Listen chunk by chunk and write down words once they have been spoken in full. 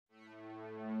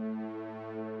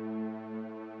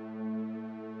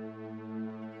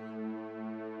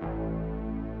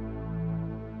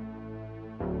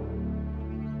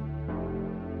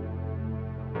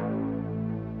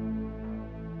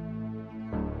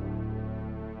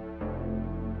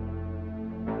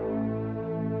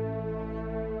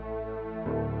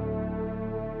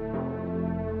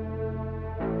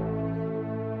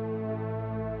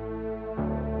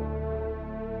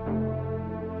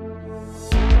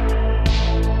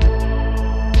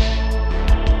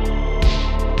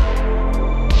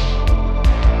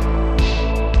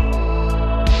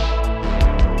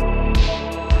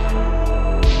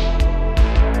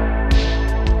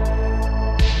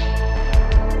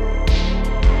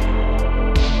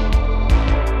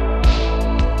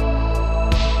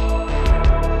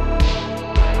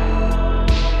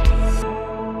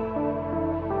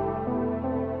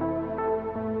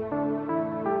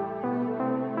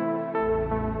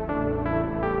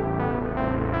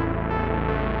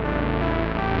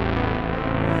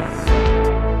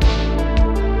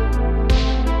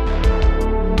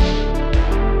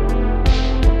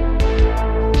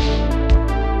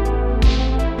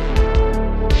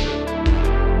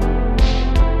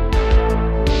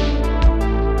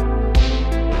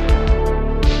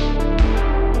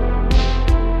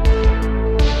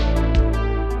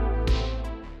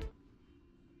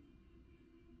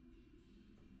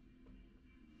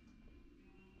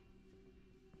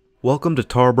Welcome to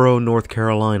Tarboro, North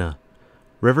Carolina.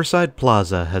 Riverside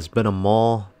Plaza has been a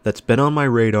mall that's been on my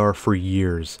radar for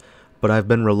years, but I've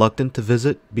been reluctant to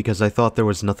visit because I thought there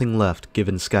was nothing left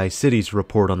given Sky City's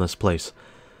report on this place.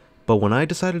 But when I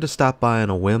decided to stop by on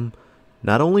a whim,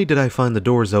 not only did I find the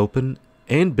doors open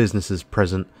and businesses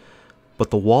present,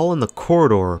 but the wall in the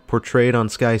corridor portrayed on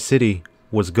Sky City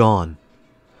was gone.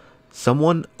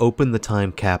 Someone opened the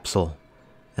time capsule,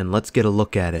 and let's get a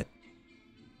look at it.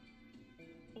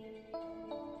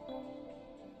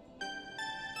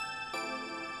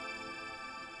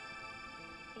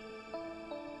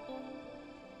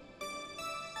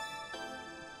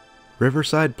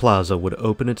 Riverside Plaza would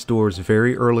open its doors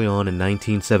very early on in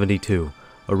 1972,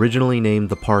 originally named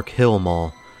the Parkhill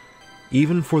Mall.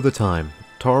 Even for the time,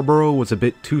 Tarboro was a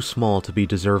bit too small to be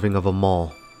deserving of a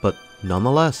mall, but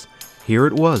nonetheless, here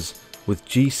it was, with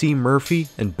G.C. Murphy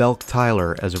and Belk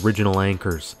Tyler as original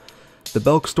anchors. The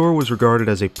Belk store was regarded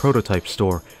as a prototype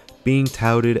store, being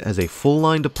touted as a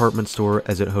full-line department store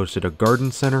as it hosted a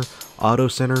garden center, auto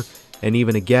center, and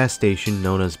even a gas station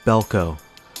known as Belco.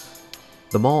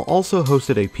 The mall also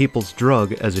hosted a People's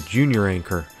Drug as a junior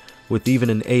anchor, with even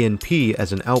an A&P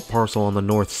as an outparcel on the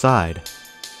north side.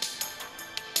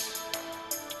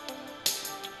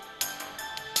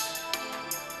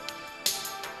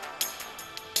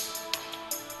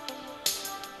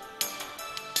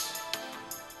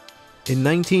 In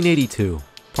 1982,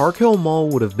 Parkhill Mall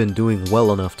would have been doing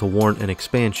well enough to warrant an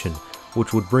expansion,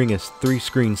 which would bring us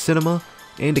 3-screen cinema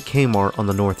and a Kmart on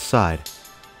the north side.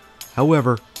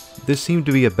 However, this seemed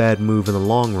to be a bad move in the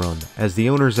long run, as the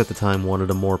owners at the time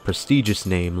wanted a more prestigious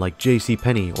name like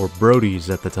JCPenney or Brody's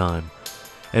at the time.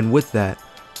 And with that,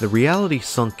 the reality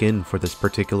sunk in for this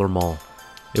particular mall.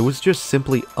 It was just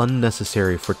simply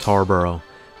unnecessary for Tarboro,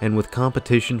 and with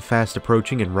competition fast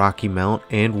approaching in Rocky Mount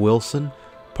and Wilson,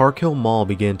 Parkhill Mall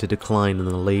began to decline in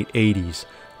the late 80s,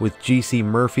 with G.C.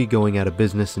 Murphy going out of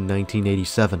business in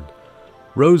 1987.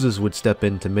 Roses would step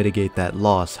in to mitigate that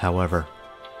loss, however.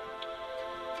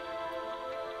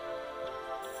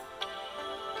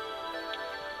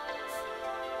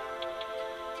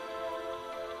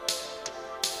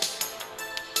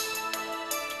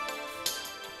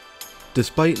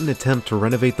 Despite an attempt to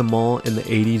renovate the mall in the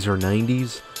 80s or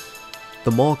 90s,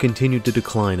 the mall continued to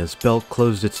decline as Belk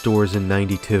closed its doors in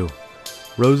 92.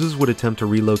 Roses would attempt to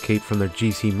relocate from their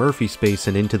G.C. Murphy space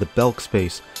and into the Belk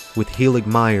space, with Helig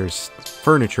Myers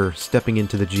Furniture stepping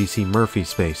into the G.C. Murphy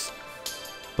space.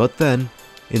 But then,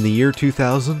 in the year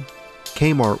 2000,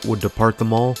 Kmart would depart the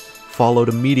mall, followed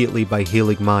immediately by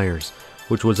Helig Myers,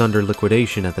 which was under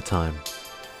liquidation at the time.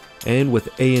 And with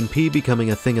A&P becoming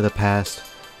a thing of the past,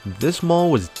 this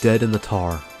mall was dead in the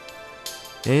tar.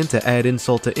 And to add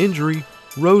insult to injury,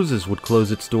 Roses would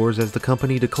close its doors as the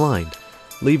company declined,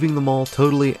 leaving the mall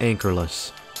totally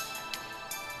anchorless.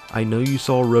 I know you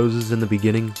saw Roses in the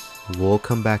beginning, we'll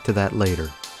come back to that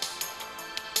later.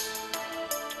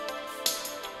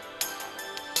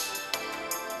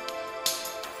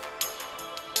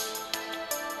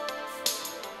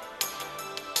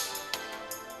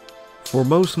 For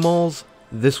most malls,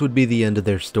 this would be the end of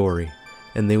their story,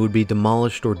 and they would be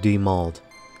demolished or demalled.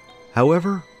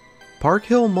 However,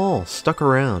 Parkhill Mall stuck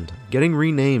around, getting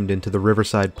renamed into the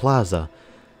Riverside Plaza.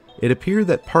 It appeared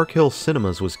that Parkhill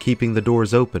Cinemas was keeping the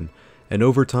doors open, and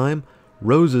over time,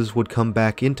 Roses would come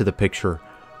back into the picture,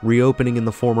 reopening in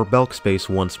the former Belk space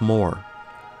once more.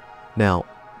 Now,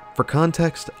 for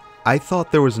context, I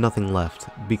thought there was nothing left,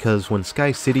 because when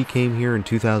Sky City came here in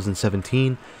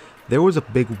 2017, there was a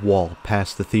big wall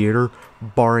past the theater,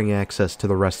 barring access to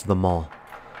the rest of the mall.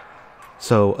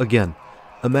 So again,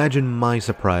 imagine my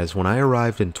surprise when I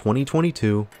arrived in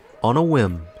 2022 on a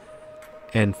whim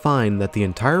and find that the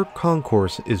entire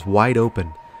concourse is wide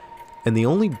open, and the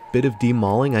only bit of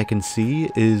demauling I can see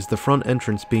is the front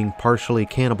entrance being partially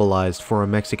cannibalized for a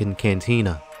Mexican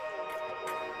cantina.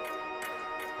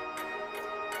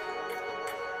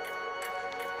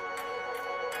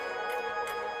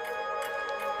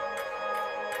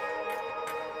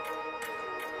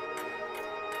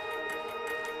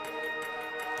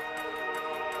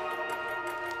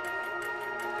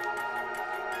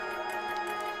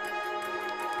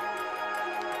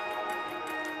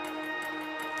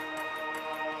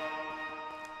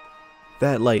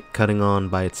 That light cutting on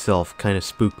by itself kinda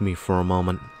spooked me for a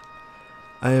moment.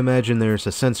 I imagine there's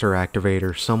a sensor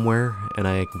activator somewhere, and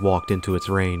I walked into its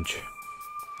range.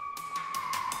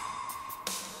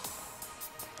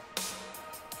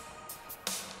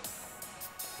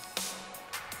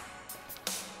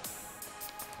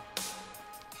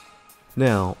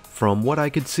 Now, from what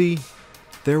I could see,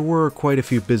 there were quite a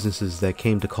few businesses that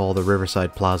came to call the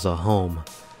Riverside Plaza home.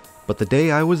 But the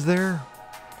day I was there,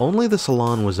 only the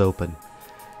salon was open,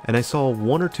 and I saw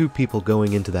 1 or 2 people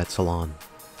going into that salon.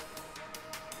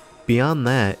 Beyond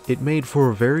that, it made for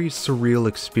a very surreal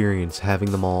experience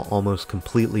having the mall almost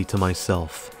completely to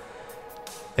myself.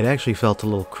 It actually felt a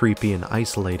little creepy and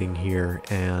isolating here,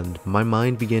 and my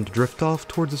mind began to drift off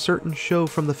towards a certain show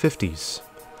from the 50s.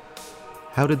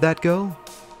 How did that go?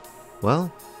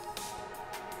 Well,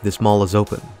 this mall is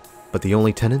open, but the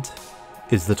only tenant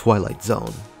is the Twilight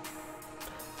Zone.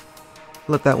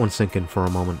 Let that one sink in for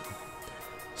a moment.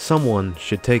 Someone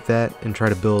should take that and try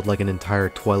to build like an entire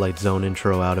Twilight Zone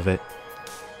intro out of it.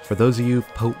 For those of you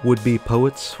would-be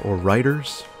poets or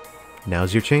writers,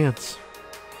 now's your chance.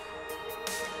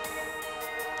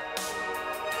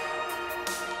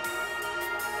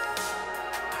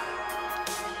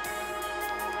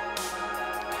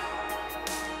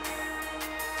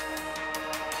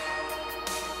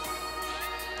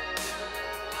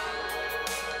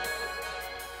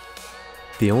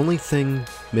 The only thing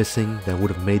missing that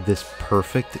would have made this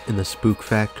perfect in the spook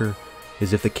factor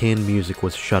is if the canned music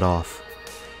was shut off.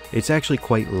 It's actually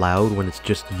quite loud when it's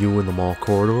just you in the mall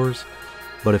corridors,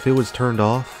 but if it was turned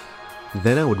off,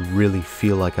 then I would really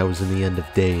feel like I was in the end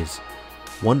of days,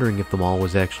 wondering if the mall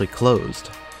was actually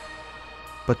closed.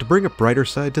 But to bring a brighter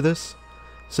side to this,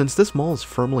 since this mall is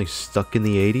firmly stuck in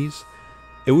the 80s,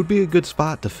 it would be a good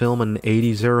spot to film an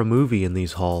 80s era movie in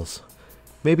these halls.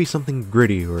 Maybe something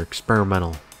gritty or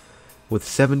experimental. With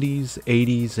 70s,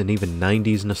 80s, and even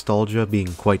 90s nostalgia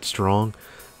being quite strong,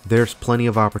 there's plenty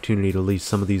of opportunity to lease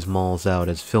some of these malls out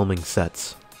as filming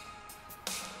sets.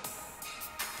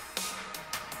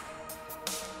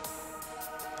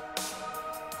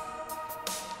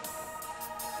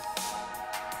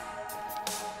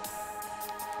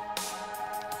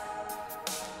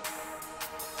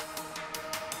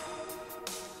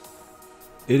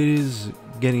 It is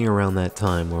getting around that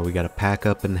time where we gotta pack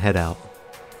up and head out.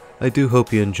 I do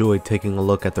hope you enjoyed taking a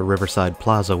look at the Riverside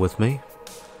Plaza with me.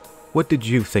 What did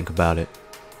you think about it?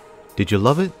 Did you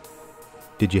love it?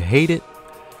 Did you hate it?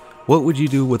 What would you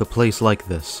do with a place like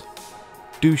this?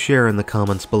 Do share in the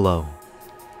comments below.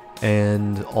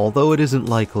 And although it isn't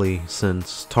likely,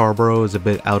 since Tarboro is a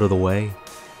bit out of the way,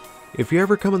 if you're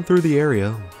ever coming through the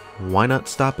area, why not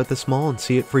stop at this mall and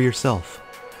see it for yourself?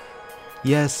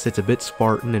 Yes, it's a bit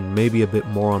Spartan and maybe a bit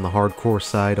more on the hardcore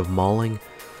side of malling,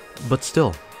 but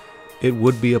still, it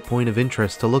would be a point of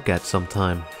interest to look at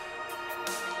sometime.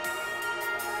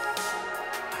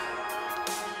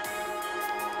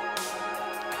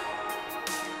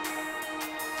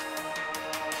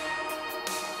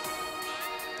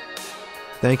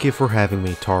 Thank you for having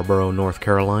me, Tarboro, North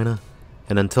Carolina,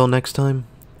 and until next time,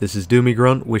 this is Doomie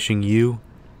Grunt wishing you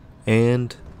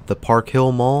and the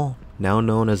Parkhill Mall, now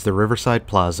known as the Riverside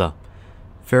Plaza,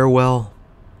 farewell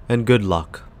and good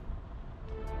luck.